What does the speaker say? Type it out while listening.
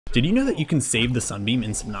Did you know that you can save the Sunbeam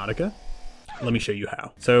in Subnautica? Let me show you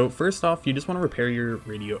how. So first off, you just want to repair your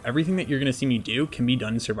radio. Everything that you're going to see me do can be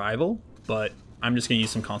done in survival, but I'm just going to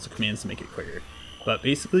use some console commands to make it quicker. But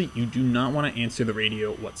basically, you do not want to answer the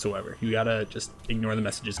radio whatsoever. You gotta just ignore the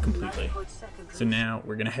messages completely. So now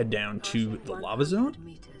we're going to head down to the lava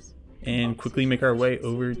zone and quickly make our way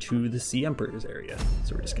over to the Sea Emperor's area.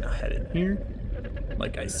 So we're just going to head in here.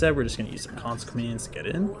 Like I said, we're just going to use some console commands to get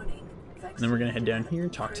in. And then we're going to head down here,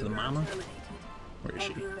 talk to the mama. Where is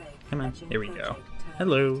she? Come on. There we go.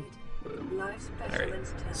 Hello. Alright.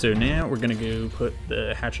 So now we're going to go put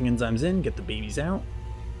the hatching enzymes in, get the babies out.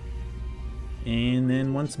 And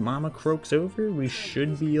then once mama croaks over, we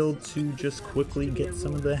should be able to just quickly get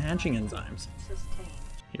some of the hatching enzymes.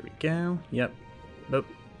 Here we go. Yep. Oh.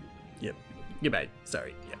 Yep. Goodbye.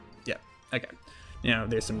 Sorry. Yep. Okay. Now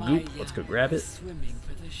there's some goop. Let's go grab it.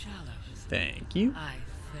 Thank you.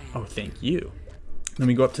 Oh, thank you. Then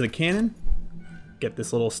we go up to the cannon. Get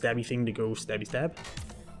this little stabby thing to go stabby stab.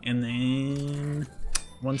 And then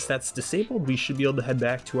once that's disabled, we should be able to head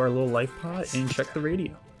back to our little life pod and check the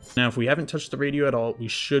radio. Now, if we haven't touched the radio at all, we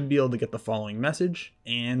should be able to get the following message,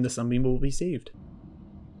 and the Sunbeam will be saved.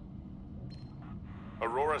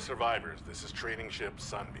 Aurora survivors, this is trading ship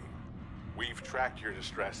Sunbeam. We've tracked your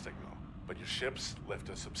distress signal, but your ships left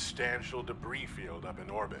a substantial debris field up in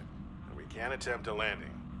orbit, and we can't attempt a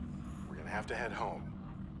landing. We're gonna have to head home.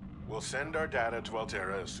 We'll send our data to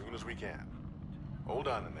Alterra as soon as we can. Hold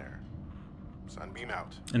on in there. Sunbeam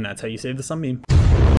out. And that's how you save the Sunbeam.